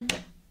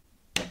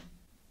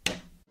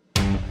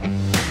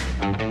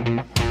The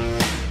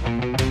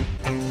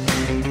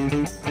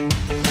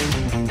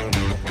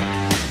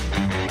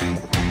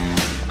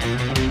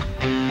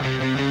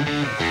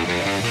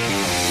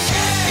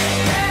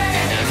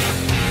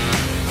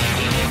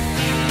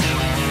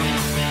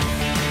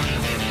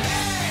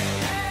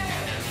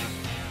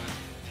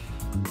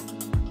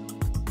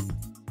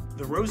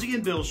Rosie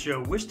and Bill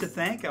Show wish to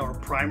thank our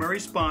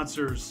primary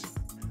sponsors.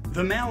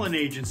 The Mallon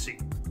Agency,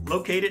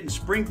 located in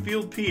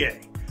Springfield, PA,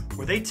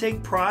 where they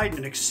take pride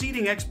in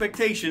exceeding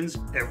expectations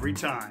every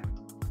time.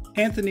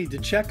 Anthony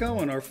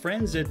DeCecco and our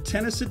friends at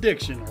Tennis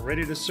Addiction are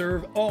ready to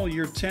serve all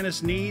your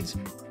tennis needs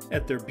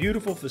at their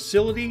beautiful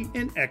facility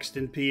in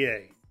Exton,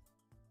 PA.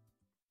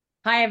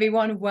 Hi,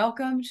 everyone.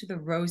 Welcome to the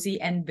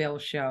Rosie and Bill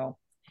Show.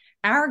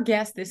 Our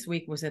guest this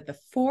week was at the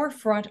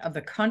forefront of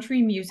the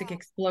country music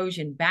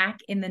explosion back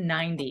in the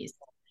 90s.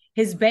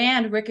 His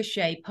band,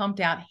 Ricochet, pumped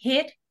out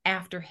hit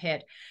after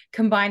hit,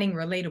 combining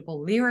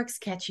relatable lyrics,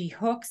 catchy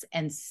hooks,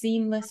 and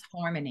seamless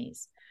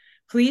harmonies.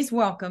 Please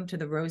welcome to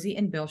the Rosie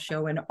and Bill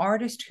Show an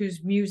artist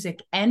whose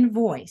music and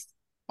voice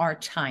are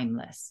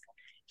timeless,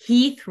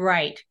 Heath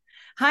Wright.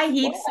 Hi,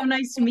 Heath. So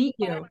nice to meet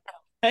you.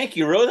 Thank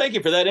you, Rose. Thank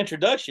you for that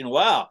introduction.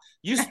 Wow.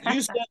 You said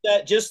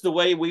that just the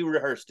way we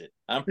rehearsed it.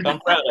 I'm proud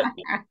of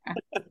you.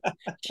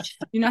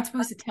 You're not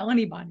supposed to tell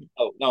anybody.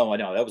 Oh, no, I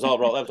know. That was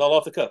all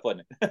off the cuff,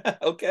 wasn't it?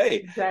 Okay.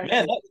 Exactly.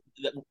 Man,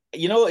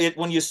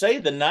 when you say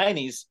the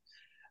 90s,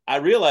 I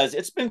realize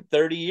it's been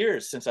 30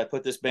 years since I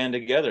put this band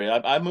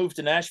together. I moved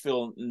to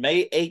Nashville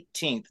May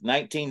 18th,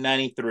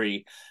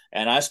 1993,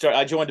 and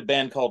I joined a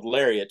band called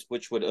Lariat,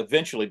 which would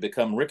eventually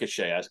become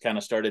Ricochet. I kind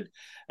of started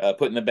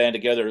putting the band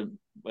together.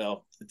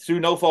 Well, through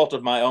no fault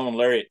of my own,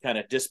 Lariat kind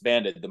of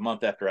disbanded the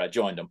month after I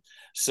joined them.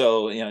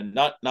 So,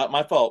 not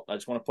my fault. I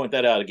just want to point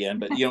that out again.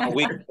 But, we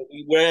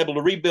were able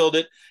to rebuild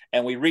it,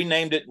 and we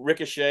renamed it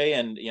Ricochet.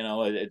 And,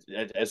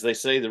 as they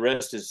say, the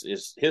rest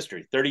is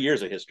history, 30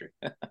 years of history.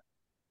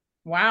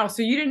 Wow.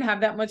 So you didn't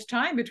have that much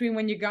time between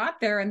when you got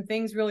there and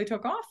things really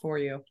took off for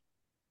you.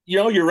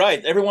 You're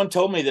right. Everyone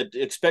told me that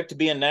expect to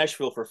be in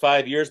Nashville for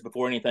 5 years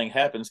before anything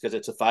happens because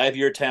it's a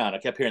 5-year town. I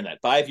kept hearing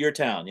that 5-year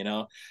town,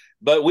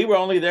 but we were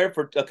only there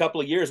for a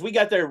couple of years. We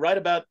got there right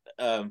about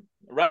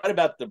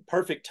the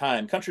perfect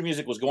time. Country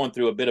music was going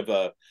through a bit of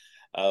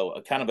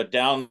a kind of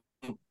a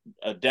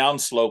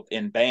downslope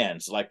in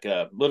bands. Like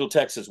Little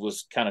Texas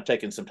was kind of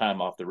taking some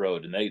time off the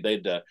road, and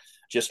they'd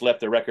just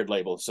left the record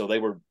label, so they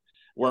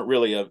weren't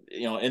really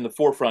in the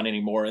forefront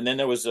anymore. And then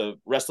there was a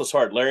Restless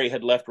Heart. Larry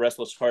had left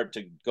Restless Heart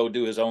to go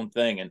do his own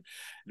thing, and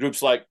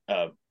groups like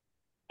the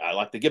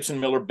Gibson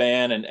Miller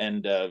Band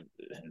and there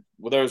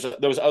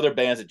was other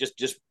bands that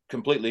just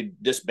completely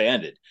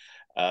disbanded,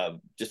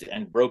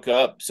 and broke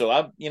up. So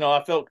I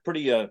felt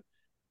pretty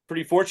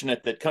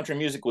fortunate that country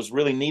music was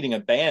really needing a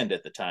band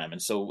at the time, and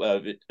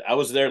so I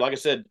was there. Like I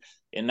said,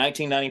 in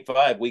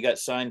 1995 we got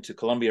signed to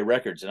Columbia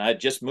Records, and I had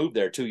just moved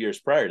there 2 years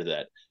prior to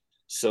that.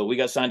 So we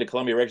got signed to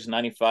Columbia Records in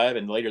 95,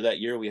 and later that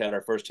year we had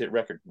our first hit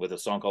record with a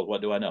song called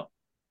What Do I Know?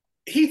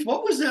 Heath,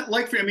 what was that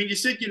like for you? I mean, you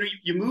said,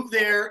 you moved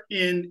there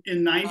in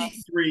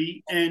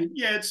 93, and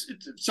yeah, it's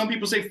some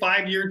people say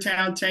 5-year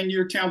town,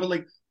 10-year town, but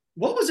like,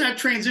 what was that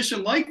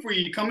transition like for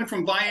you? You're coming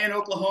from Vian,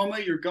 Oklahoma,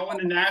 you're going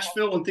to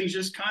Nashville, and things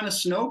just kind of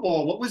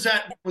snowball. What was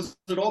that? Was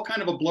it all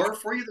kind of a blur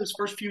for you those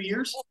first few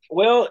years?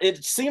 Well,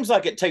 it seems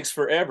like it takes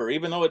forever,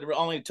 even though it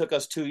only took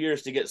us 2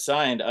 years to get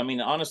signed. I mean,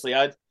 honestly,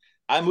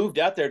 I moved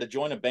out there to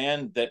join a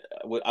band that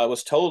I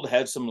was told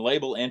had some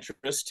label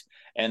interest,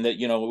 and that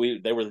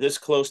they were this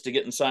close to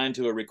getting signed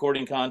to a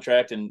recording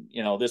contract, and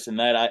this and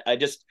that. I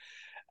just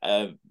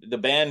the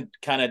band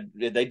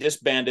they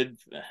disbanded.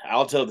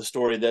 I'll tell the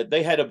story that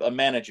they had a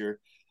manager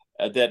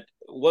that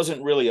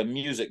wasn't really a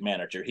music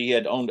manager. He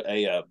had owned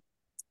a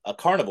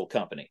carnival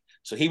company.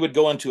 So he would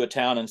go into a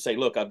town and say,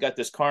 look, I've got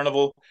this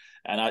carnival,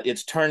 and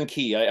it's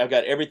turnkey. I've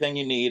got everything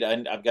you need.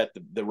 I've got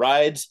the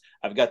rides.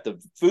 I've got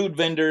the food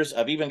vendors.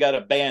 I've even got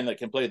a band that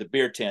can play the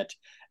beer tent.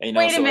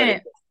 Wait a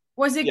minute.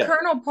 Was it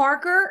Colonel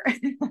Parker?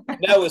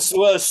 That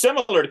was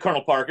similar to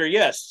Colonel Parker,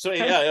 yes. So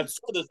yeah, I'm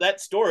sure there's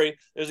that story.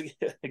 There's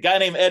a guy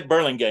named Ed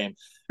Burlingame.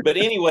 But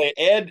anyway,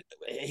 Ed,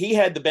 he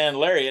had the band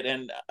Lariat,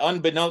 and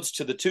unbeknownst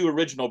to the two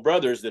original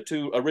brothers, the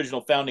two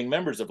original founding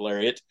members of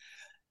Lariat,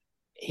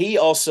 he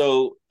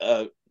also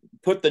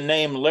put the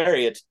name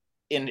Lariat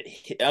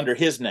under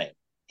his name.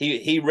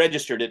 He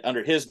registered it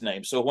under his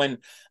name. So when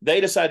they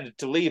decided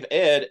to leave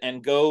Ed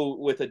and go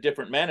with a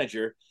different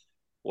manager,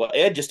 well,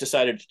 Ed just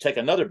decided to take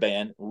another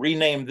band,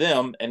 rename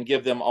them, and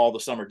give them all the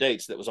summer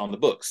dates that was on the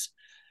books.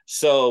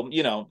 So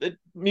the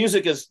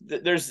music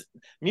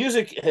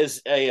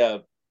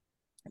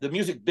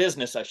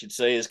business, I should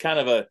say, is kind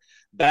of a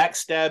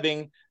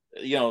backstabbing,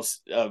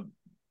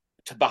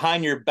 to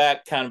behind your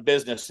back kind of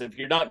business. If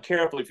you're not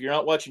careful, if you're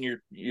not watching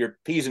your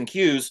P's and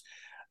Q's,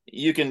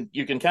 you can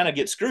kind of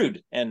get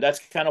screwed. And that's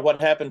kind of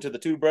what happened to the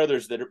two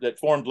brothers that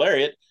formed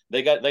Lariat.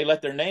 They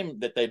let their name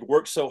that they'd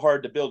worked so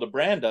hard to build a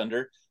brand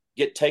under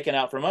get taken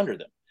out from under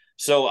them.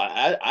 So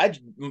I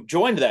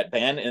joined that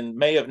band in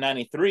May of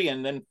 93,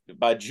 and then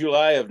by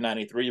July of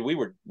 93 we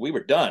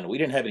were done. We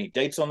didn't have any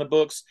dates on the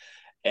books,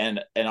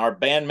 and our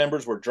band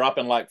members were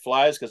dropping like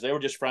flies because they were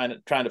just trying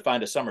to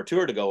find a summer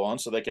tour to go on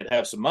so they could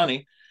have some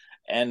money.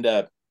 And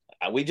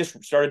we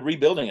just started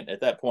rebuilding it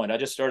at that point. I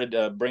just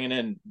started bringing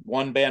in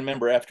one band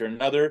member after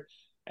another,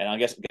 and I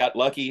guess got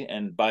lucky.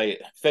 And by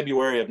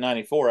February of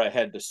 '94, I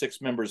had the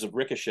 6 members of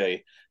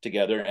Ricochet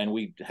together, and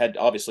we had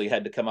obviously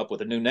had to come up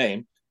with a new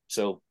name.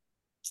 So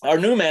our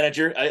new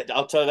manager,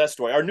 I'll tell you that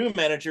story. Our new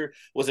manager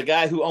was a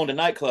guy who owned a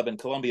nightclub in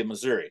Columbia,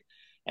 Missouri.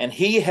 And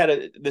he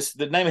had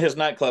the name of his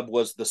nightclub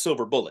was the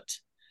Silver Bullet.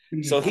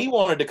 So he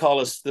wanted to call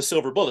us the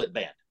Silver Bullet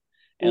Band.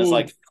 And it's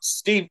like,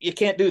 Steve, you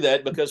can't do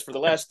that because for the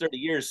last 30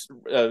 years,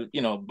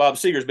 Bob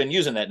Seger's been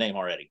using that name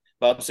already,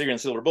 Bob Seger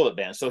and Silver Bullet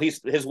Band. So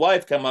his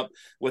wife come up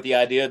with the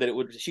idea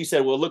that she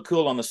said, well, look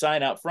cool on the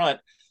sign out front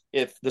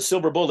if the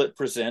Silver Bullet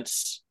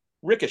presents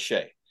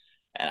Ricochet.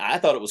 And I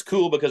thought it was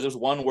cool because it was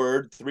one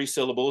word, 3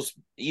 syllables,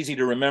 easy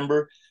to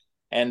remember.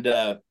 And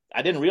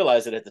I didn't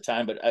realize it at the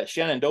time, but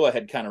Shenandoah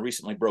had kind of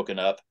recently broken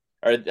up,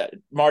 or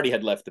Marty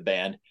had left the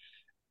band.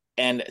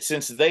 And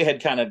since they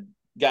had kind of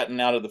gotten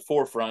out of the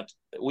forefront,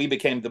 we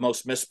became the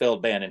most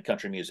misspelled band in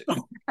country music.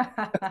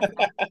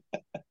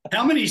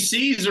 How many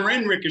C's are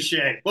in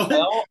Ricochet?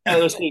 Well,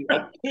 let's see,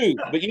 2,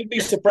 but you'd be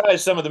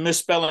surprised some of the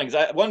misspellings.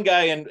 One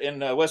guy in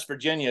West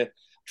Virginia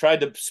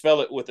tried to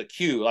spell it with a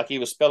Q, like he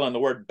was spelling the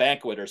word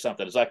banquet or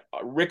something. It's like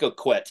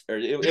Ricochet, or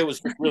it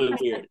was really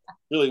weird,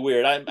 really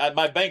weird.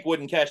 My bank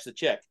wouldn't cash the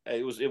check.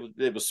 It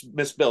was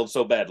misspelled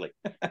so badly.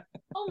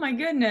 Oh my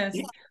goodness.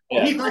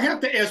 Yeah. Heath, I have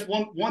to ask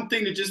one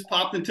thing that just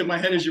popped into my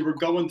head as you were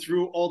going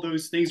through all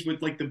those things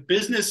with like the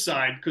business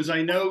side, because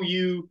I know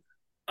you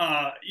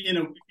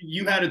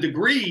had a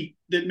degree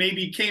that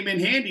maybe came in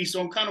handy.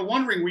 So I'm kind of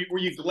wondering, were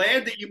you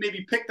glad that you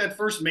maybe picked that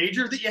first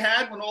major that you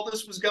had when all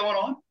this was going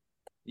on?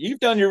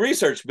 You've done your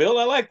research, Bill.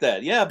 I like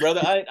that. Yeah,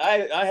 brother.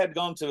 I had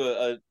gone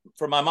to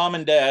for my mom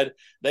and dad,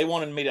 they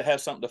wanted me to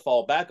have something to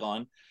fall back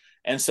on.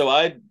 And so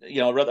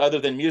other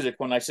than music,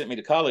 when they sent me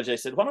to college, they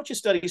said, why don't you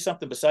study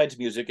something besides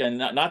music? And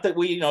not that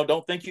we,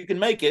 don't think you can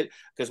make it,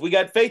 because we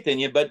got faith in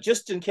you, but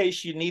just in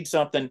case you need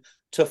something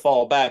to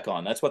fall back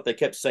on. That's what they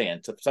kept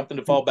saying, something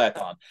to fall back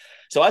on.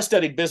 So I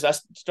studied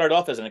business. I started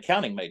off as an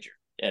accounting major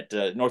at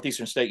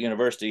Northeastern State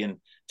University in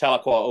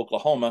Tahlequah,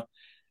 Oklahoma.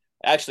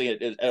 Actually,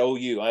 at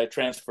OU, I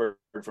transferred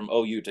from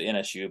OU to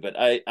NSU. But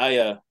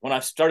I when I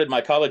started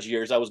my college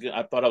years, I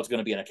thought I was going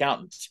to be an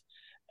accountant,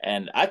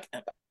 and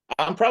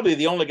I'm probably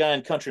the only guy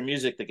in country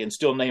music that can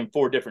still name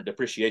 4 different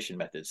depreciation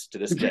methods to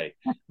this day.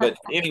 But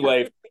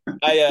anyway,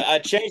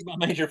 I changed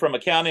my major from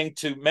accounting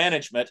to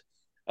management,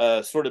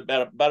 sort of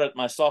about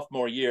my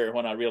sophomore year,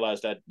 when I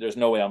realized that there's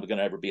no way I'm going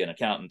to ever be an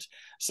accountant.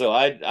 So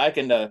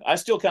I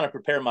still kind of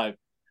prepare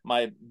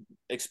my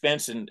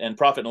expense and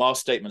profit and loss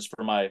statements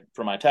for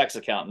my tax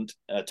accountant.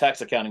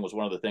 Tax accounting was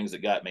one of the things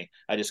that got me.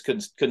 I just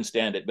couldn't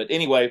stand it. But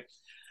anyway,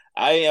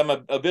 I am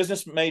a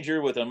business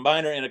major with a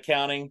minor in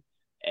accounting,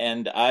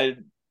 and I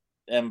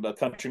am a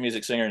country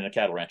music singer and a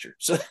cattle rancher.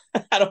 So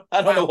I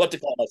don't know what to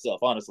call myself,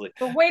 honestly.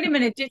 But wait a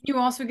minute, didn't you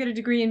also get a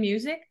degree in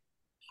music?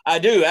 I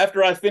do.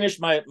 After I finished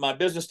my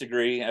business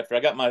degree, after I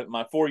got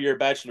my 4-year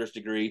bachelor's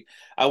degree,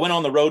 I went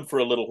on the road for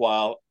a little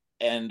while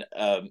and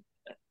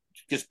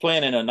just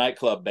playing in a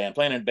nightclub band,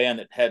 playing in a band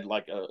that had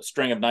like a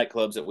string of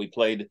nightclubs that we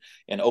played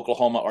in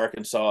Oklahoma,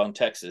 Arkansas, and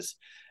Texas.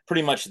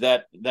 Pretty much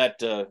that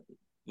the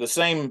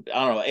same,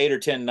 I don't know, 8 or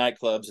 10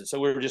 nightclubs. And so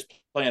we were just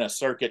playing a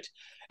circuit,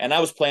 and I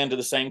was playing to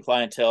the same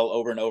clientele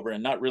over and over,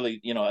 and not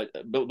really,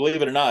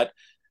 believe it or not,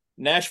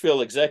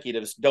 Nashville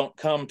executives don't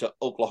come to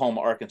Oklahoma,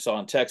 Arkansas,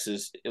 and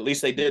Texas. At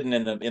least they didn't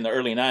in the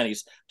early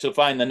 '90s to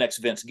find the next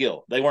Vince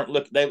Gill. They weren't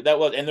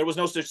and there was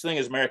no such thing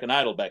as American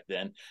Idol back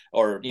then,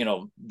 or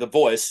The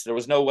Voice. There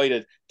was no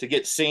way to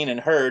get seen and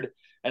heard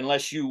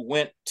unless you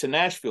went to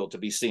Nashville to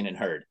be seen and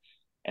heard.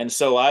 And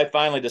so I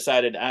finally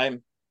decided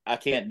I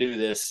can't do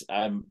this.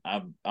 I'm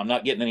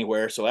not getting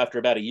anywhere. So after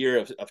about a year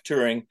of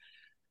touring,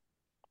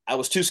 I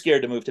was too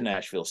scared to move to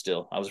Nashville.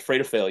 Still, I was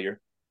afraid of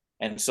failure.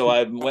 And so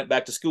I went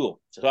back to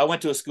school. So I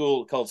went to a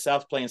school called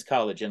South Plains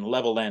College in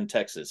Levelland,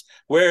 Texas,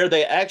 where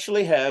they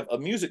actually have a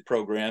music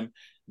program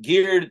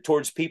geared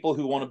towards people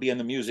who want to be in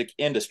the music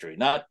industry,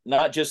 not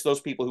just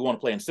those people who want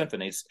to play in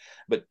symphonies,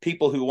 but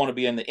people who want to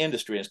be in the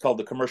industry. It's called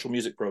the Commercial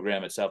Music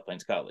Program at South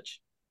Plains College.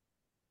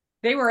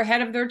 They were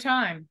ahead of their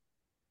time.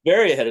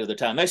 Very ahead of their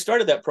time. They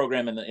started that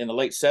program in the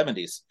late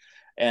 70s,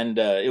 and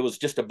it was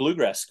just a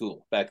bluegrass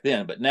school back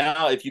then. But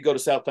now if you go to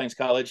South Plains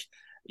College,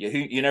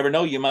 you never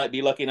know, you might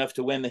be lucky enough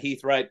to win the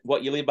Heath Wright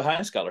What You Leave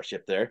Behind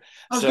scholarship there.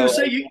 I was going to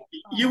say,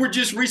 you were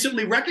just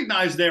recently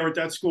recognized there at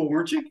that school,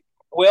 weren't you?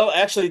 Well,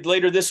 actually,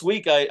 later this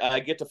week,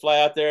 I get to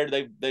fly out there.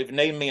 They've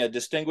named me a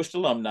distinguished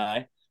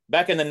alumni.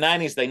 Back in the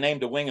 90s, they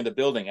named a wing of the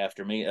building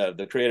after me,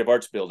 the Creative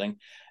Arts Building.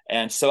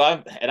 And so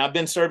I've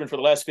been serving for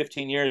the last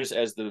 15 years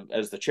as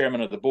the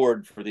chairman of the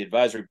board for the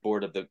advisory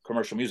board of the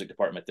commercial music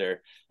department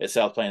there at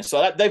South Plains.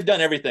 So they've done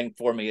everything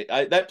for me.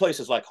 That place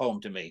is like home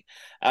to me.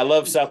 I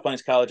love South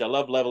Plains College. I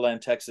love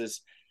Levelland,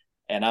 Texas.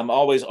 And I'm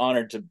always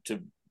honored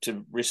to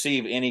to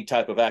receive any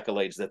type of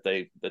accolades that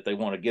they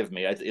want to give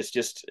me.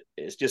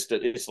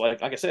 It's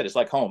like I said, it's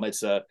like home.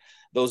 It's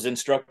those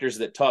instructors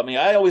that taught me.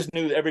 I always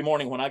knew every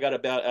morning when I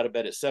got out of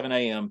bed at 7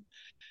 a.m.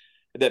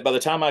 that by the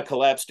time I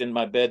collapsed in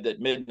my bed at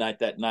midnight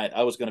that night,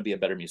 I was going to be a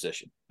better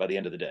musician by the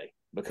end of the day,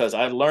 because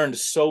I learned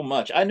so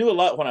much. I knew a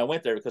lot when I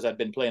went there because I'd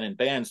been playing in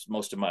bands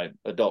most of my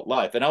adult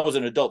life. And I was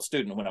an adult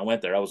student when I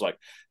went there. I was like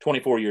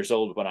 24 years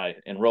old when I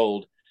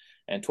enrolled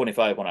and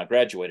 25 when I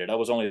graduated. I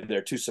was only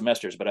there 2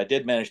 semesters, but I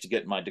did manage to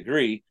get my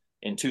degree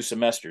in 2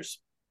 semesters,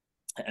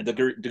 and the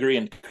degree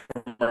in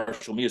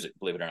commercial music,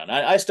 believe it or not.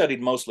 I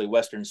studied mostly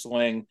Western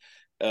swing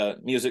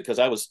music because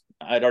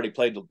I'd already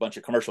played a bunch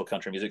of commercial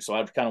country music, so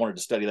I kind of wanted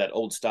to study that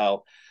old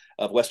style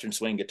of Western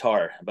swing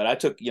guitar. But I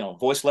took,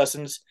 voice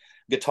lessons,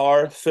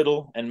 guitar,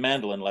 fiddle, and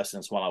mandolin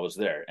lessons while I was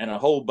there, and a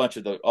whole bunch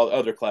of the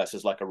other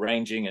classes like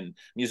arranging and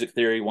music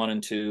theory 1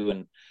 and 2,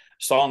 and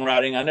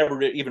songwriting. I never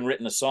even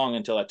written a song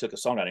until I took a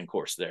songwriting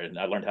course there, and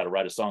I learned how to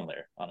write a song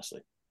there,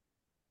 honestly.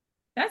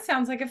 That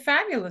sounds like a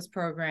fabulous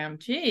program.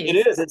 Geez.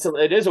 It is.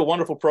 It is a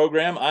wonderful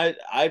program.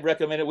 I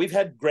recommend it. We've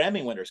had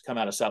Grammy winners come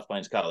out of South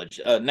Plains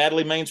College.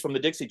 Natalie Maines from the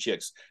Dixie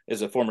Chicks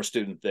is a former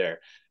student there.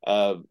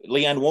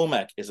 Leanne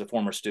Womack is a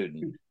former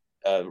student.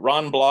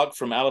 Ron Block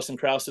from Alison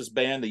Krause's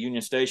band, the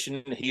Union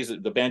Station, he's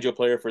the banjo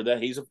player for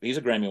that. He's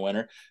a Grammy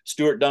winner.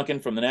 Stuart Duncan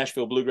from the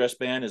Nashville Bluegrass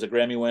Band is a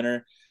Grammy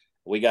winner.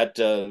 We got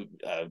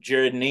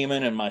Jared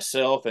Neiman and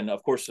myself, and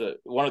of course,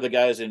 one of the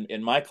guys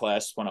in my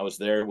class when I was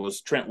there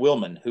was Trent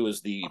Willman, who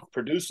is the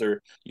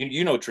producer.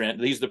 You know Trent;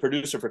 he's the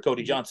producer for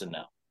Cody Johnson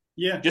now.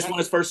 Yeah, just won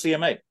his first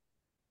CMA.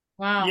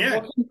 Wow! Yeah.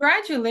 Well,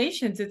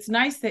 congratulations! It's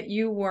nice that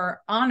you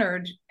were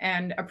honored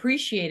and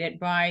appreciated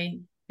by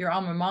your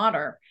alma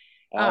mater.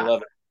 I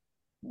love it.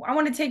 I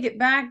want to take it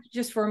back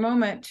just for a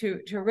moment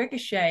to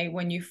Ricochet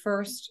when you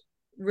first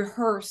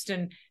rehearsed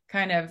and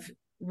kind of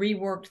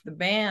reworked the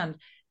band.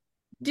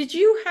 Did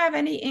you have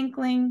any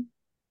inkling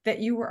that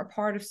you were a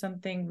part of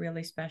something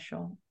really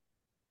special?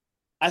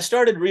 I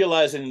started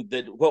realizing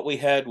that what we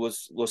had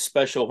was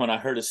special when I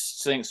heard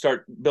us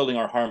start building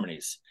our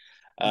harmonies.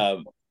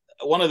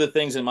 One of the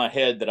things in my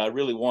head that I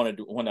really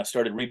wanted when I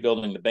started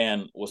rebuilding the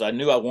band was I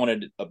knew I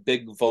wanted a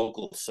big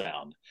vocal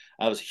sound.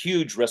 I was a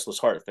huge Restless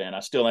Heart fan.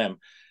 I still am.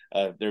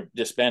 They're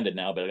disbanded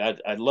now, but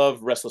I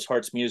love Restless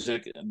Heart's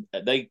music.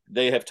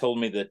 They have told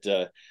me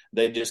that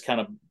they just kind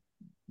of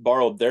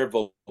borrowed their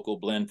vocal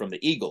blend from the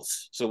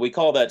Eagles. So we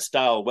call that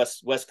style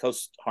West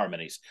Coast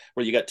harmonies,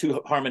 where you got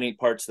 2 harmony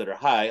parts that are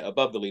high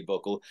above the lead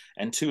vocal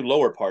and 2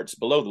 lower parts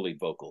below the lead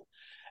vocal.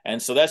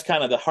 And so that's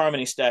kind of the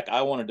harmony stack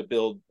I wanted to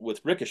build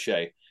with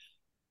Ricochet.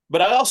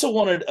 But I also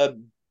wanted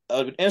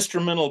an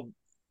instrumental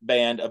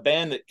band, a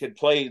band that could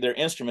play their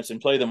instruments and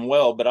play them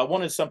well, but I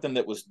wanted something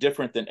that was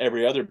different than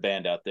every other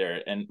band out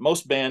there. And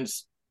most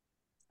bands,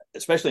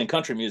 especially in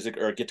country music,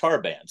 are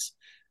guitar bands.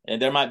 And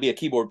there might be a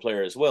keyboard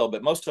player as well,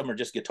 but most of them are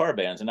just guitar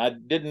bands. And I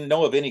didn't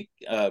know of any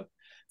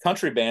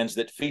country bands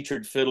that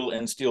featured fiddle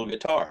and steel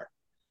guitar.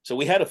 So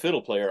we had a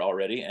fiddle player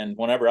already. And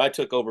whenever I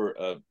took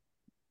over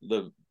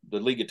the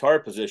lead guitar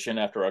position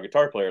after our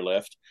guitar player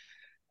left,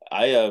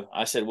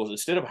 I said, well,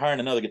 instead of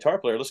hiring another guitar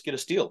player, let's get a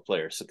steel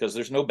player, because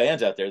there's no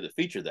bands out there that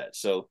feature that.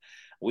 So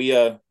we,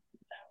 like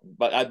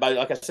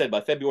I said,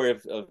 by February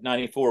of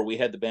 94, we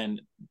had the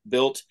band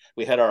built.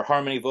 We had our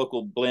harmony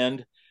vocal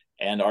blend.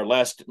 And our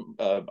last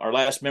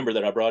member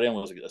that I brought in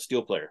was a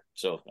steel player.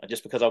 So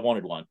just because I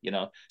wanted one,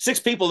 6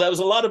 people, that was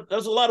a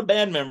lot of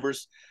band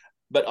members,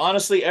 but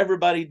honestly,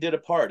 everybody did a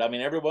part. I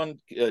mean, everyone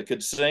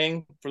could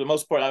sing for the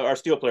most part. Our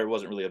steel player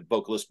wasn't really a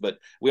vocalist, but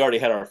we already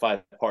had our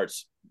 5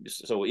 parts.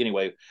 So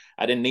anyway,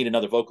 I didn't need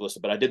another vocalist,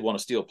 but I did want a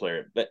steel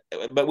player. But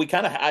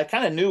I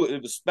kind of knew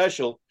it was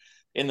special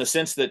in the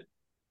sense that,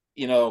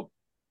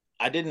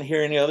 I didn't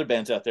hear any other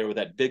bands out there with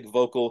that big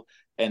vocal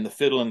and the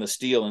fiddle and the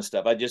steel and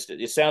stuff.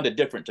 It sounded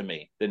different to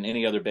me than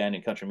any other band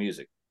in country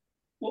music.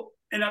 Well,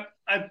 and I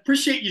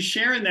appreciate you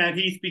sharing that,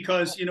 Heath,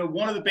 because,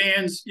 one of the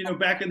bands,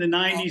 back in the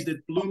 90s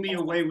that blew me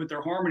away with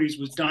their harmonies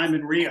was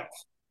Diamond Rio.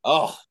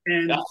 Oh,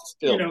 and,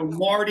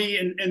 Marty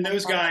and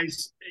those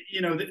guys,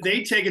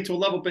 they take it to a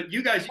level, but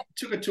you guys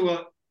took it to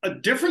a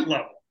different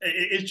level.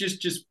 It's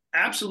just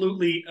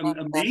absolutely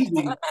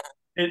amazing.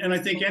 And I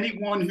think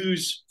anyone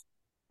who's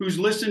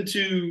listened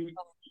to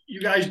you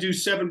guys do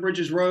Seven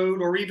Bridges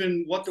Road or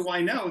even What Do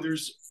I Know,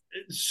 there's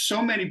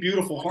so many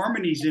beautiful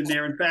harmonies in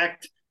there. In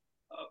fact,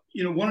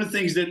 one of the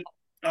things that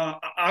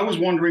I was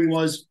wondering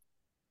was,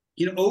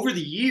 over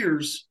the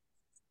years,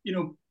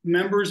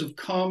 members have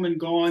come and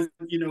gone,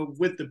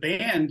 with the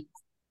band,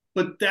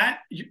 but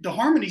the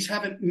harmonies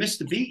haven't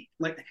missed a beat.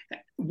 Like,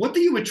 what do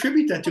you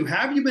attribute that to?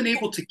 How have you been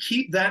able to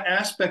keep that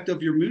aspect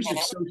of your music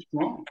so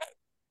strong?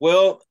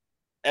 Well,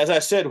 as I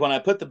said, when I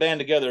put the band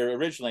together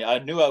originally, I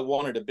knew I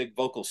wanted a big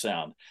vocal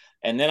sound,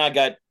 and then I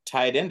got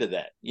tied into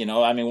that.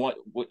 I mean,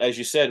 as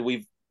you said,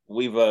 we've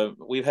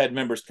had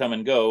members come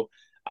and go.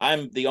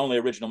 I'm the only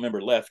original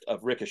member left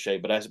of Ricochet,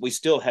 but we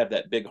still have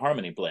that big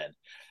harmony blend,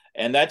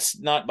 and that's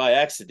not by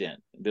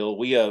accident, Bill.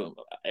 We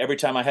every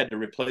time I had to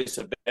replace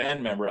a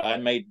band member, I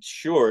made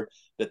sure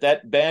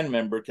that band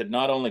member could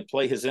not only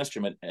play his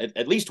instrument,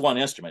 at least one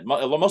instrument.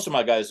 Most of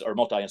my guys are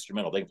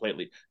multi-instrumental; they can play at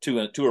least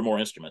two or more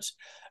instruments.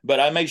 But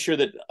I made sure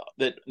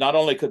that not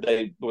only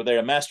were they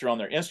a master on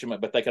their instrument,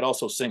 but they could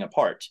also sing a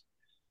part.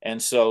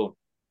 And so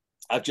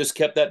I've just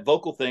kept that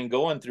vocal thing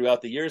going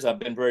throughout the years. I've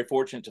been very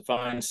fortunate to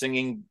find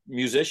singing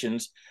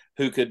musicians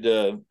who could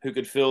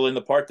fill in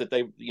the part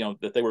that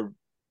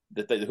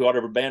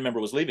whatever band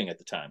member was leaving at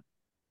the time.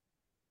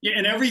 Yeah,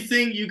 and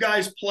everything you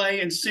guys play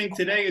and sing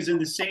today is in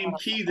the same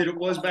key that it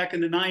was back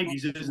in the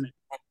 90s, isn't it?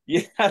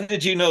 Yeah, how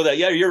did you know that?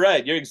 Yeah, you're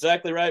right. You're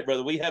exactly right,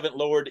 brother. We haven't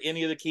lowered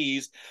any of the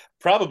keys.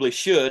 Probably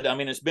should. I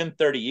mean, it's been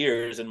 30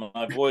 years, and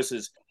my voice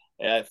is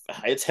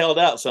it's held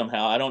out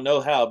somehow. I don't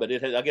know how, but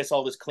I guess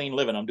all this clean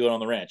living I'm doing on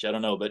the ranch. I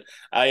don't know, but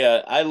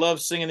I love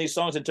singing these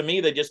songs, and to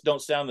me, they just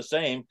don't sound the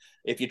same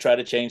if you try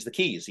to change the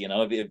keys. You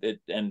know,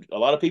 and a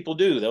lot of people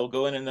do. They'll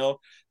go in and they'll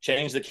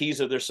change the keys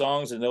of their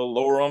songs, and they'll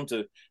lower them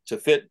to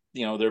fit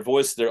their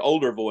voice, their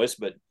older voice,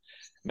 but.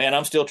 Man,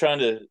 I'm still trying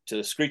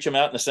to screech them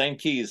out in the same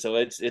keys, so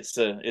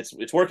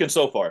it's working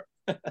so far.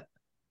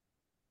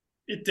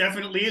 It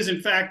definitely is. In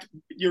fact,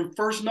 your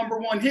first number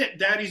one hit,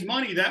 Daddy's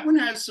Money, that one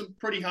has some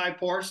pretty high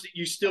parts that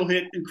you still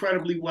hit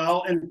incredibly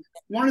well. And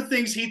one of the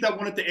things, Heath, I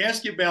wanted to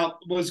ask you about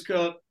was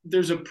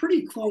there's a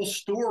pretty cool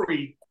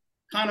story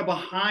kind of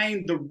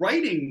behind the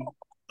writing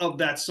of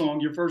that song,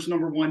 your first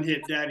number one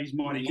hit, Daddy's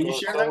Money. Can you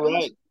share that with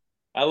us?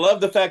 I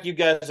love the fact you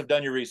guys have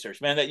done your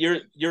research, man. That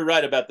you're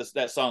right about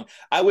that song.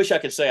 I wish I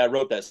could say I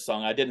wrote that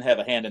song. I didn't have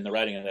a hand in the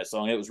writing of that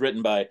song. It was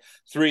written by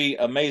three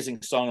amazing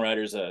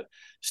songwriters: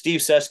 Steve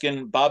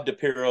Seskin, Bob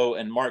DePiro,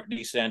 and Mark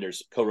D.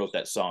 Sanders co-wrote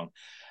that song.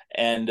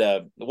 And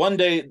one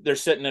day they're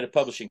sitting at a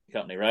publishing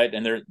company, right?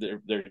 And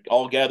they're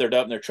all gathered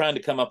up and they're trying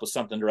to come up with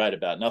something to write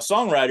about. Now,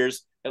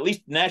 songwriters, at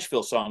least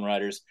Nashville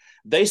songwriters,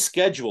 they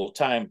schedule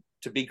time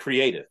to be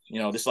creative.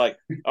 Just like,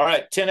 all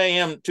right, 10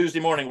 a.m. Tuesday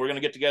morning, we're going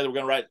to get together.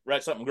 We're going to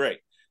write something great.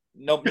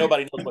 Nobody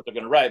knows what they're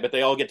going to write, but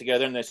they all get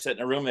together and they sit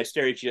in a room, they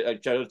stare at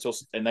each other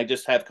and they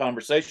just have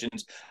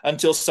conversations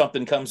until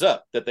something comes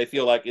up that they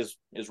feel like is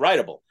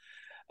writable.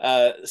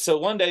 So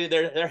one day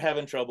they're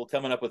having trouble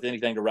coming up with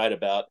anything to write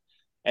about.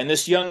 And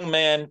this young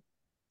man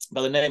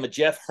by the name of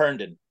Jeff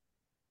Herndon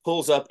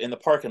pulls up in the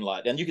parking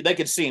lot, and they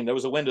could see him. There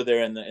was a window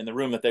there in the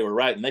room that they were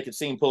writing. They could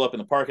see him pull up in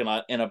the parking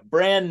lot in a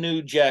brand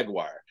new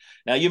Jaguar.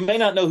 Now, you may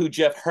not know who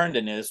Jeff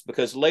Herndon is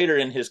because later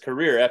in his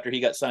career, after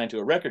he got signed to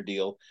a record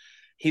deal,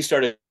 he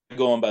started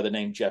going by the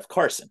name Jeff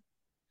Carson.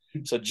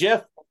 So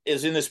Jeff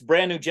is in this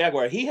brand new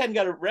Jaguar. He hadn't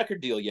got a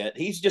record deal yet.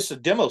 He's just a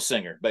demo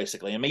singer,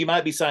 basically. I mean, he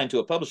might be signed to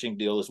a publishing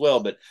deal as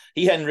well, but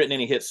he hadn't written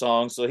any hit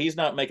songs, so he's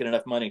not making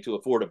enough money to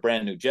afford a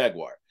brand new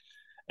Jaguar.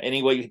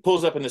 Anyway, he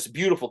pulls up in this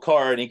beautiful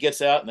car and he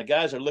gets out and the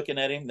guys are looking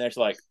at him. And they're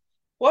like,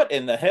 what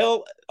in the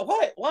hell?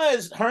 Why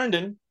is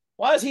Herndon,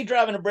 why is he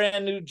driving a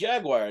brand new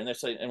Jaguar? And they're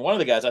saying, and one of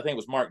the guys, I think it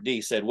was Mark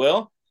D, said,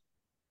 well,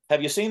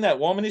 have you seen that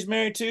woman he's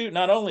married to?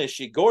 Not only is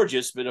she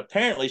gorgeous, but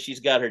apparently she's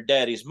got her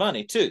daddy's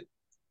money too.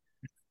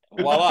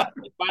 Voila.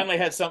 He finally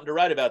had something to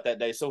write about that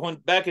day. So when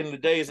back in the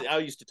days, I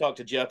used to talk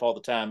to Jeff all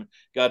the time.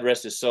 God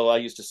rest his soul. I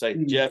used to say,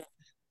 Jeff,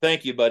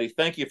 thank you, buddy.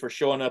 Thank you for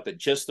showing up at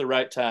just the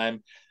right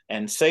time.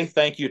 And say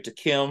thank you to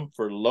Kim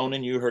for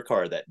loaning you her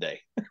car that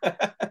day.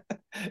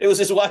 It was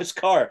his wife's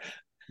car.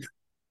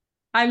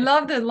 I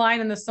love the line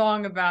in the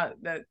song about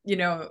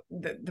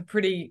the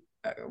pretty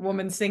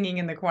woman singing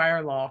in the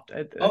choir loft.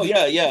 Oh,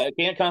 yeah. I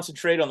can't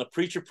concentrate on the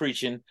preacher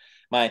preaching.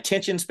 My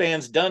attention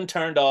span's done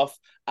turned off.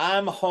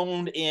 I'm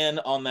honed in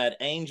on that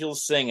angel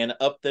singing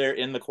up there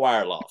in the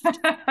choir loft.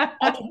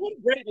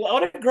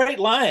 What a great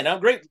line. A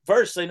great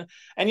verse. And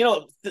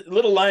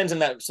little lines in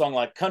that song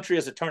like country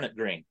is a turnip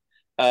green.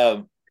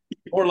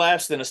 More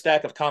laughs than a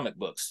stack of comic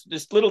books.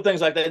 Just little things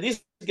like that.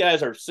 These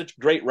guys are such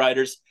great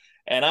writers,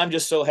 and I'm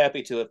just so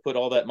happy to have put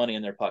all that money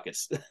in their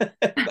pockets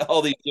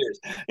all these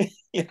years.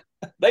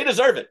 They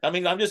deserve it. I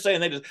mean, I'm just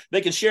saying they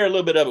can share a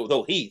little bit of it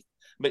with Heath,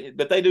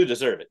 but they do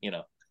deserve it.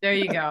 There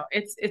you go.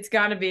 It's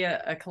got to be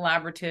a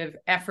collaborative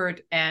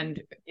effort,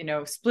 and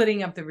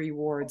splitting up the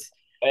rewards.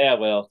 Yeah,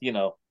 well,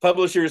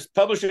 publishers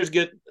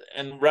get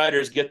and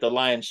writers get the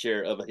lion's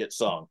share of a hit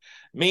song.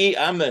 Me,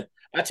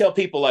 I tell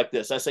people like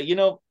this. I say,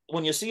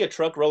 when you see a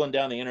truck rolling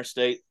down the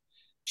interstate,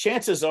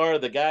 chances are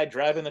the guy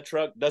driving the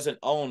truck doesn't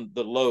own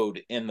the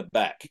load in the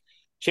back.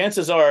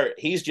 Chances are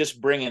he's just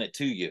bringing it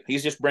to you.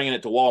 He's just bringing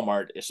it to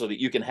Walmart so that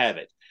you can have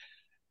it.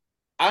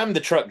 I'm the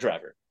truck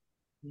driver.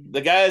 The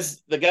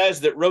guys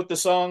that wrote the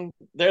song,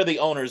 they're the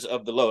owners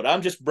of the load.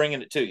 I'm just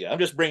bringing it to you. I'm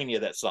just bringing you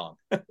that song.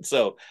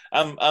 So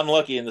I'm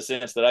lucky in the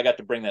sense that I got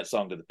to bring that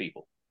song to the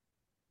people.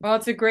 Well,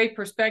 it's a great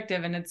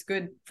perspective, and it's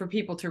good for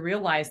people to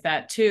realize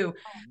that too.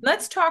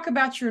 Let's talk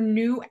about your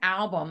new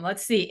album.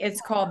 Let's see.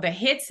 It's called The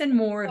Hits and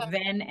More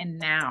Then and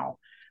Now.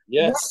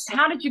 Yes.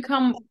 How did you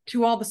come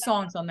to all the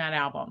songs on that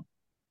album?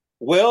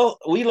 Well,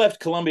 we left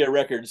Columbia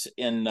Records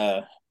in,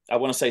 I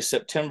want to say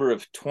September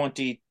of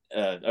 2000.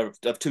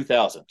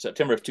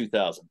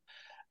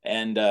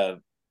 And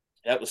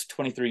that was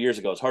 23 years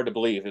ago. It's hard to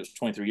believe it was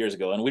 23 years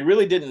ago. And we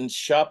really didn't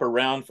shop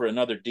around for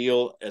another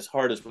deal as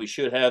hard as we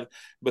should have,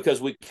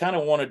 because we kind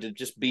of wanted to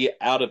just be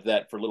out of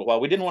that for a little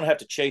while. We didn't want to have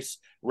to chase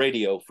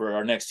radio for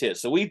our next hit.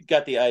 So we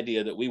got the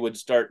idea that we would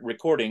start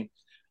recording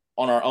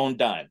on our own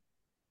dime.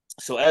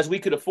 So as we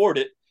could afford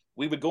it,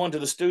 we would go into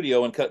the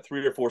studio and cut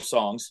 3 or 4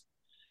 songs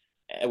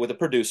with a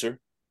producer.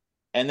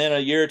 And then a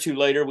year or two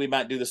later, we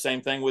might do the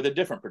same thing with a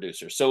different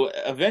producer. So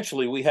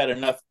eventually we had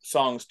enough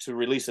songs to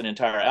release an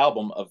entire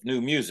album of new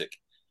music,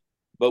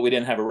 but we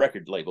didn't have a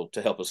record label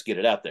to help us get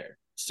it out there.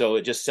 So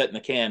it just sat in the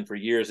can for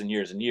years and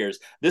years and years.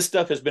 This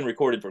stuff has been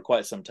recorded for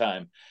quite some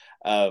time.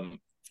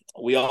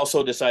 We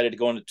also decided to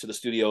go into the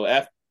studio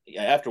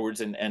afterwards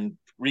and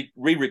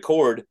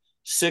re-record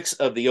 6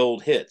 of the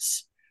old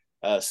hits.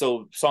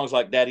 So songs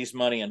like Daddy's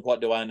Money and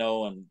What Do I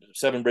Know and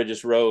Seven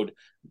Bridges Road,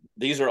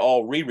 these are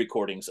all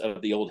re-recordings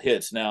of the old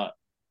hits. Now,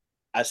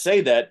 I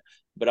say that,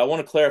 but I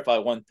want to clarify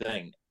one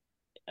thing.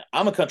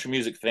 I'm a country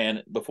music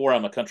fan before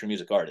I'm a country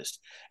music artist.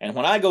 And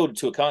when I go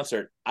to a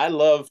concert, I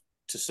love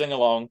to sing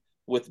along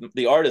with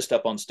the artist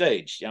up on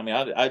stage. I mean,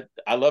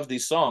 I love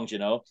these songs, you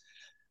know.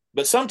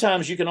 But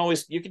sometimes you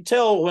can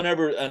tell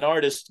whenever an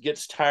artist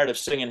gets tired of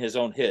singing his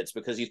own hits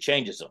because he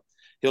changes them.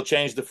 He'll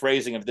change the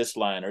phrasing of this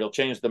line, or he'll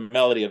change the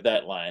melody of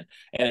that line.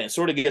 And it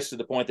sort of gets to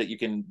the point that you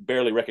can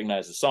barely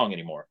recognize the song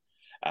anymore.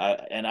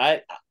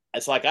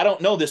 It's like, I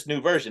don't know this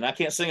new version. I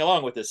can't sing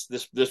along with this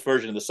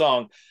version of the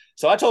song.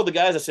 So I told the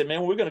guys, I said,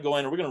 man, we're going to go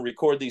in and we're going to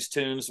record these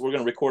tunes. We're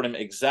going to record them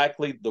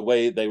exactly the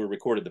way they were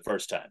recorded the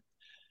first time.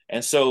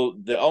 And so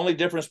the only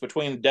difference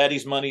between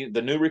Daddy's Money,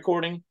 the new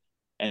recording,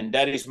 and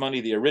Daddy's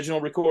Money, the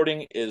original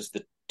recording, is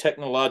the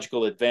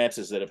technological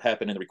advances that have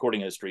happened in the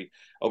recording industry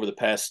over the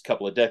past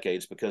couple of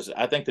decades, because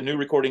I think the new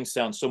recordings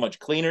sound so much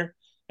cleaner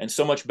and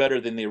so much better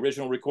than the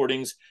original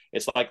recordings.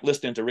 It's like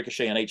listening to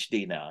Ricochet in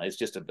HD now. It's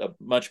just a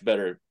much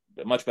better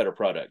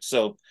product.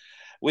 So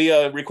we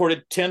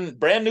recorded 10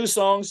 brand new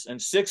songs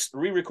and 6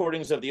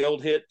 re-recordings of the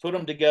old hit, put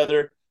them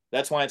together.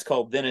 That's why it's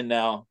called Then and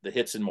Now, The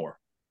Hits and More.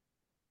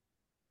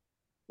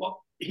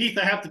 Well, Heath,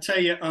 I have to tell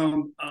you,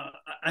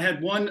 I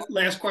had one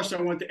last question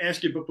I wanted to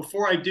ask you, but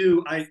before I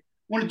do, I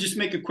want to just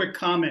make a quick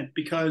comment,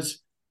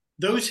 because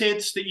those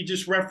hits that you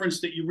just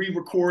referenced, that you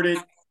re-recorded,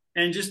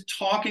 and just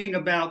talking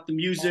about the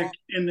music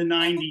in the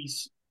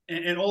 90s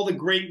and all the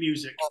great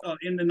music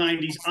in the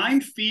 90s,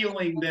 I'm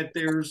feeling that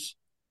there's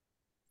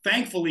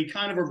thankfully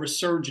kind of a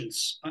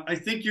resurgence. I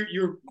think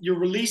you're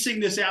releasing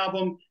this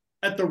album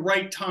at the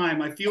right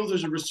time. I feel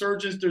there's a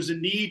resurgence. There's a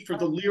need for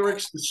the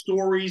lyrics, the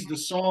stories, the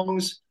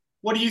songs.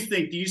 What do you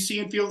think? Do you see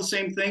and feel the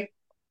same thing?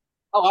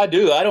 Oh, I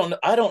do. I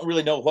don't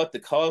really know what the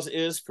cause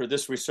is for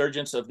this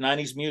resurgence of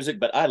 90s music,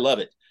 but I love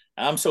it.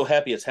 I'm so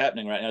happy it's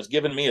happening right now. It's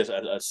given me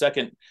a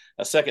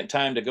second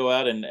time to go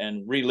out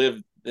and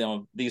relive, you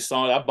know, these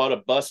songs. I bought a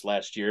bus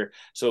last year,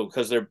 so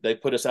because they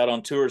put us out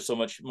on tour so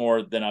much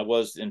more than I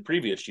was in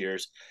previous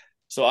years.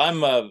 So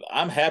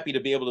I'm happy to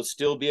be able to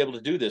still be able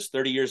to do this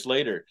 30 years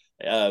later.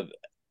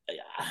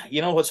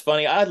 You know what's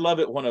funny? I love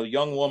it when a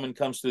young woman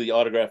comes through the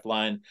autograph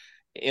line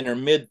in her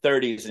mid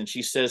 30s and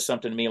she says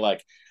something to me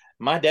like,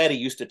 "My daddy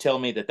used to tell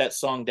me that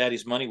song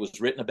Daddy's Money was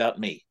written about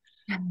me."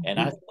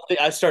 And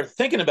I start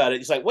thinking about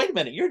it. It's like, wait a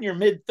minute, you're in your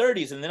mid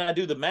 30s. And then I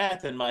do the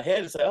math in my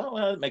head. It's like, oh,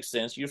 well, that makes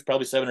sense. You were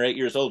probably 7 or 8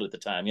 years old at the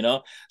time, you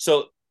know?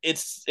 So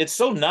it's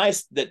so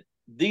nice that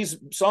these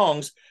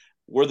songs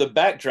were the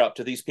backdrop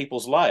to these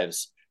people's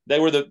lives. They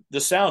were the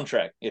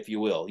soundtrack, if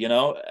you will, you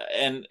know?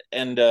 And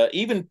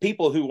even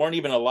people who weren't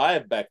even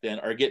alive back then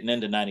are getting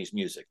into 90s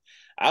music.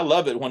 I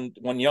love it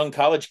when young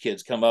college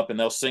kids come up and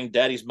they'll sing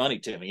Daddy's Money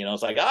to me. You know,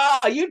 it's like,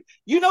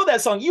 you know that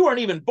song. You weren't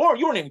even born.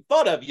 You weren't even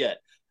thought of yet.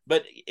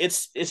 But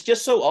it's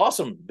just so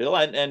awesome, Bill.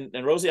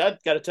 And Rosie,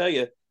 I've got to tell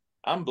you,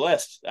 I'm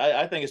blessed.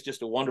 I think it's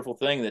just a wonderful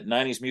thing that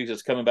 90s music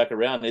is coming back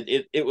around.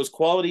 It was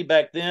quality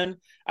back then.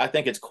 I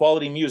think it's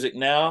quality music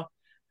now.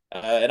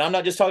 And I'm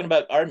not just talking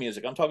about our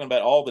music. I'm talking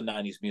about all the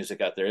 90s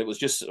music out there. It was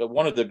just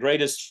one of the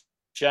greatest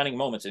shining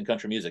moments in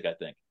country music, I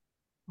think.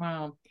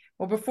 Wow.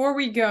 Well, before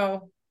we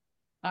go,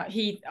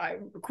 Heath,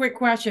 quick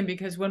question,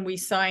 because when we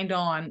signed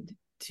on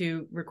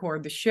to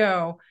record the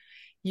show,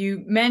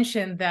 you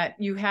mentioned that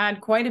you had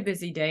quite a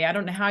busy day. I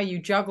don't know how you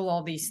juggle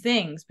all these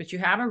things, but you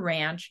have a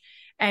ranch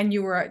and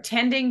you were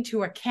tending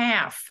to a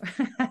calf.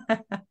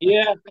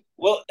 Yeah.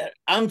 Well,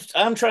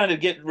 I'm trying to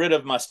get rid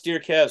of my steer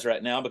calves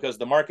right now because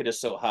the market is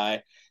so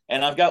high.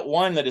 And I've got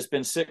one that has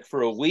been sick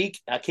for a week.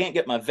 I can't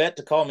get my vet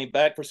to call me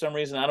back for some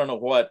reason. I don't know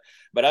what,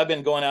 but I've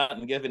been going out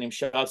and giving him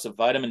shots of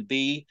vitamin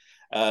B,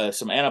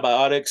 some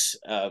antibiotics.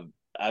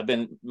 I've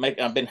been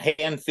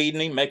hand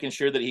feeding him, making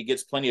sure that he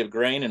gets plenty of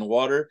grain and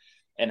water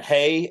and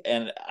hay.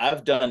 And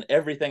I've done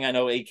everything I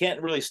know. He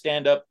can't really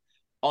stand up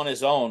on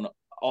his own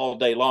all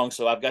day long.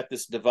 So I've got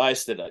this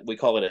device that we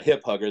call it a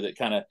hip hugger that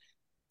kind of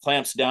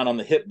clamps down on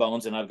the hip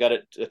bones, and I've got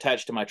it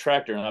attached to my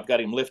tractor, and I've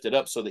got him lifted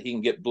up so that he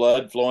can get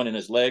blood flowing in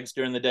his legs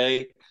during the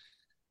day.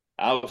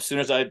 As soon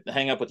as I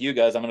hang up with you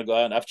guys, I'm going to go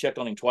out, and I've checked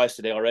on him twice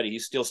today already.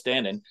 He's still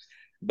standing.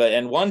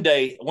 And one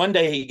day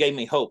he gave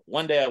me hope.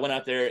 One day I went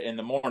out there in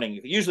the morning.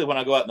 Usually when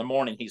I go out in the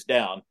morning, he's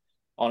down.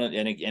 on it,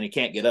 and he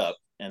can't get up.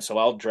 And so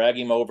I'll drag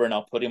him over and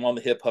I'll put him on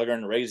the hip hugger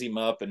and raise him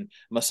up and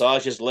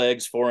massage his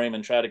legs for him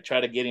and try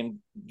to get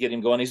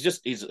him going.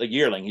 He's a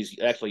yearling. He's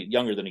actually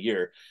younger than a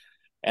year.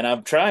 And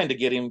I'm trying to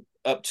get him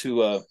up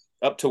to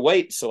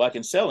weight so I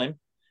can sell him,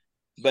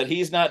 but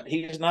he's not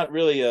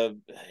really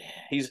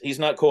he's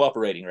not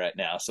cooperating right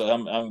now. So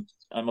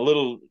I'm a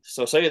little,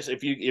 so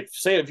if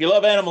you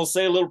love animals,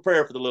 say a little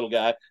prayer for the little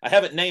guy. I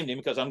haven't named him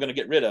because I'm going to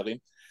get rid of him,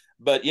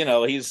 but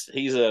he's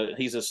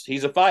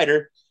a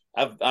fighter.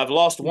 I've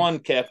lost one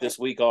calf this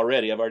week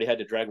already. I've already had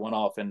to drag one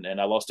off, and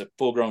I lost a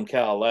full-grown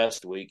cow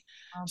last week.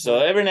 Okay. So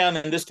every now and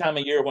then, this time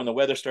of year, when the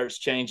weather starts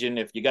changing,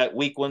 if you got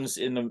weak ones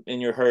in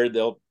your herd,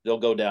 they'll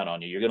go down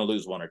on you. You're going to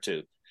lose one or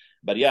two.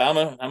 But yeah,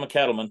 I'm a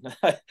cattleman.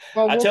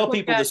 I tell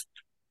people this.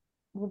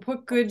 We'll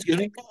put good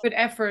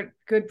effort,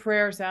 good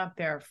prayers out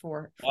there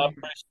for I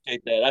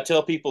appreciate that. I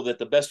tell people that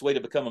the best way to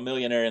become a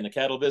millionaire in the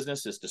cattle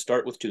business is to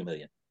start with 2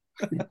 million.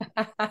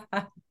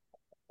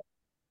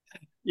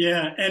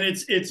 Yeah, and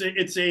it's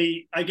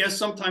a I guess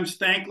sometimes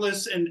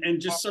thankless and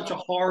just such a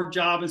hard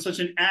job and such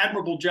an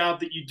admirable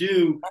job that you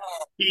do,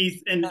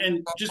 Heath.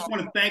 And just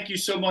want to thank you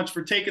so much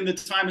for taking the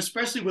time,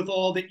 especially with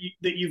all that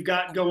you've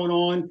got going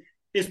on.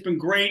 It's been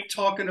great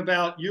talking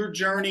about your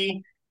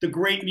journey, the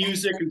great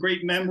music and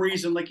great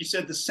memories, and like you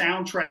said, the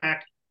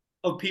soundtrack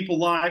of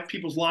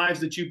people's lives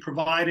that you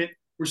provided.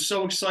 We're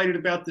so excited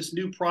about this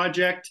new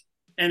project.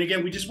 And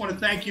again, we just want to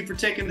thank you for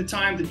taking the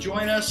time to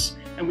join us,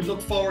 and we look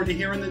forward to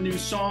hearing the new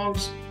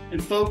songs.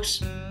 And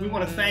folks, we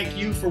want to thank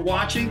you for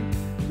watching,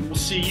 and we'll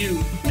see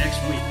you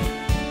next week.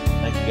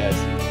 Thank you, guys.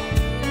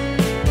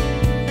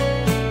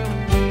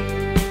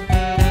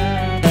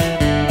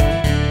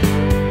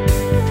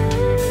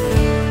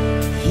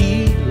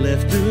 He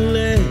left a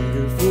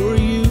letter for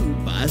you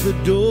by the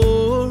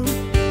door,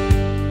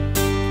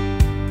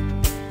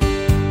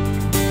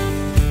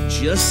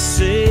 just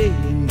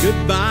saying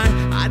goodbye.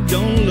 I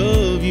don't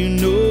love you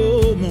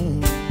no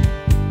more.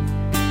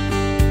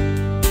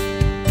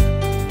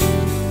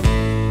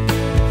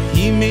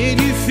 He made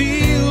you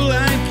feel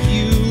like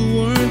you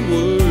weren't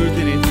worth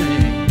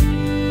anything.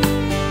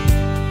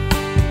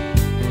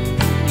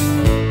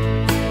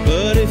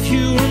 But if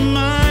you were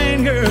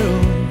mine, girl,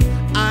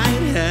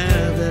 I'd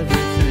have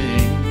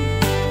everything.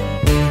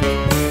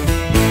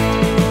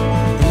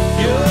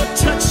 Your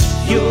touch,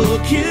 your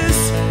kiss,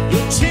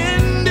 your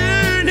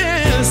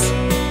tenderness,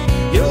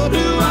 your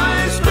blue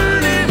eyes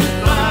burning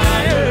with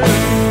fire,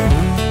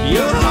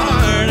 your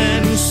heart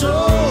and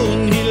soul,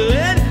 he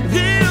let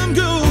them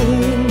go.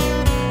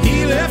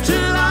 He left a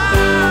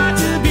lot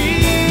to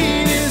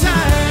be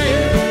desired.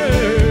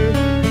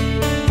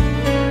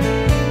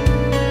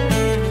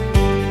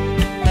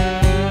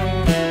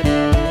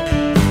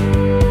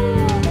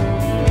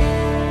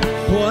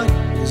 What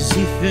was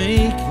he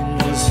thinking?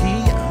 Was he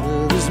out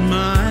of his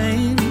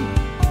mind?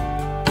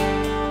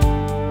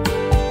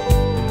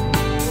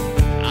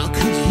 How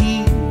could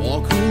he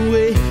walk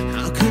away?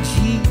 How could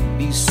he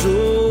be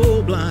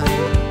so blind?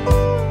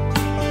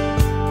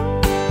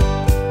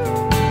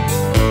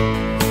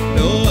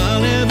 No,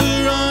 I'll never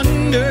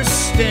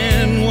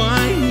understand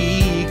why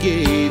he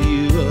gave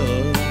you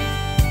up.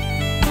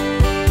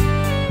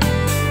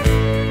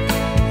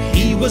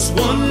 He was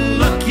one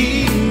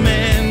lucky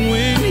man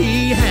when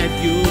he had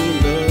your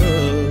love.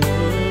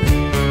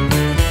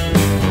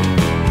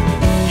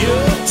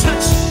 Your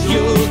touch,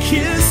 your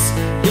kiss,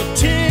 your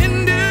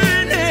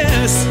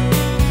tenderness,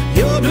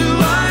 your blue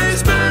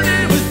eyes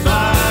burning with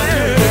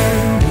fire,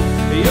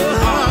 your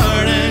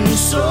heart and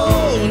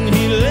soul, and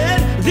he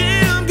let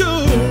them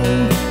go.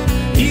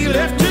 He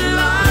left a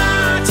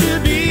lot to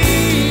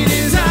be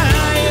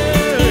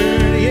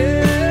desired,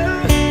 yeah.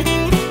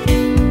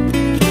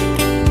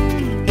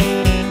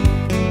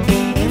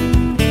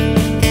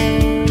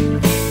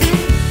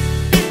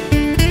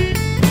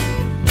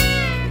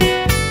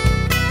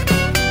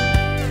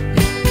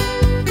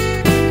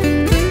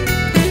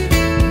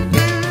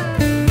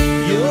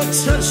 Your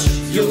touch,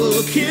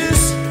 your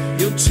kiss,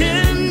 your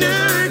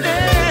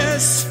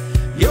tenderness,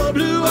 your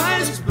blue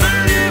eyes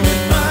burning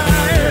with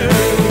fire,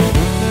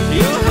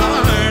 your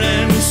heart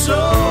and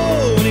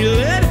soul, he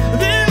let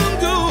them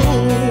go.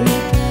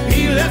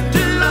 He left a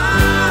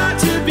lot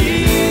to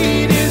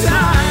be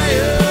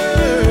desired,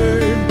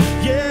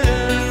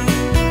 yeah.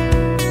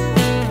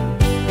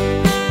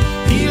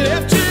 He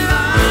left a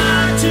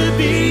lot to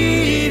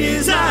be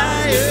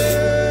desired.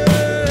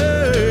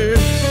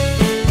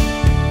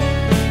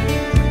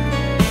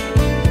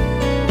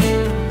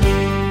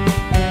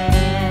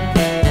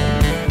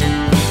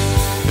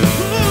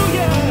 Oh,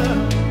 yeah.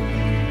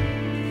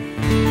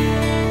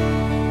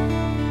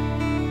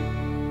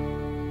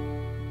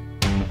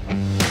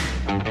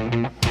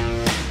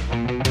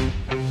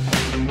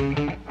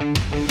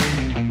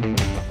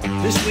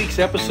 This week's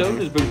episode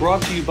has been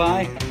brought to you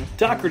by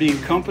Doherty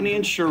 & Company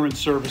Insurance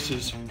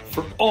Services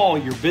for all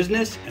your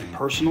business and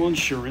personal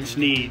insurance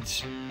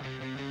needs.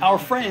 Our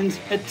friends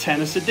at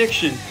Tennis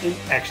Addiction in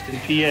Exton,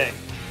 PA.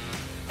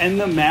 And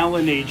the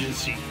Malin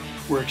Agency,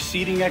 where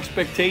exceeding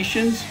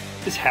expectations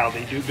is how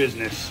they do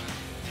business.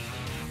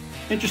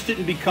 Interested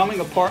in becoming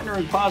a partner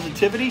in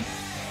positivity?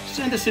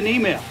 Send us an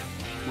email,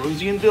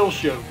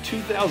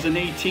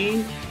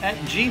 rosieandbillshow2018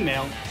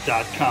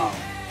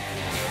 @gmail.com.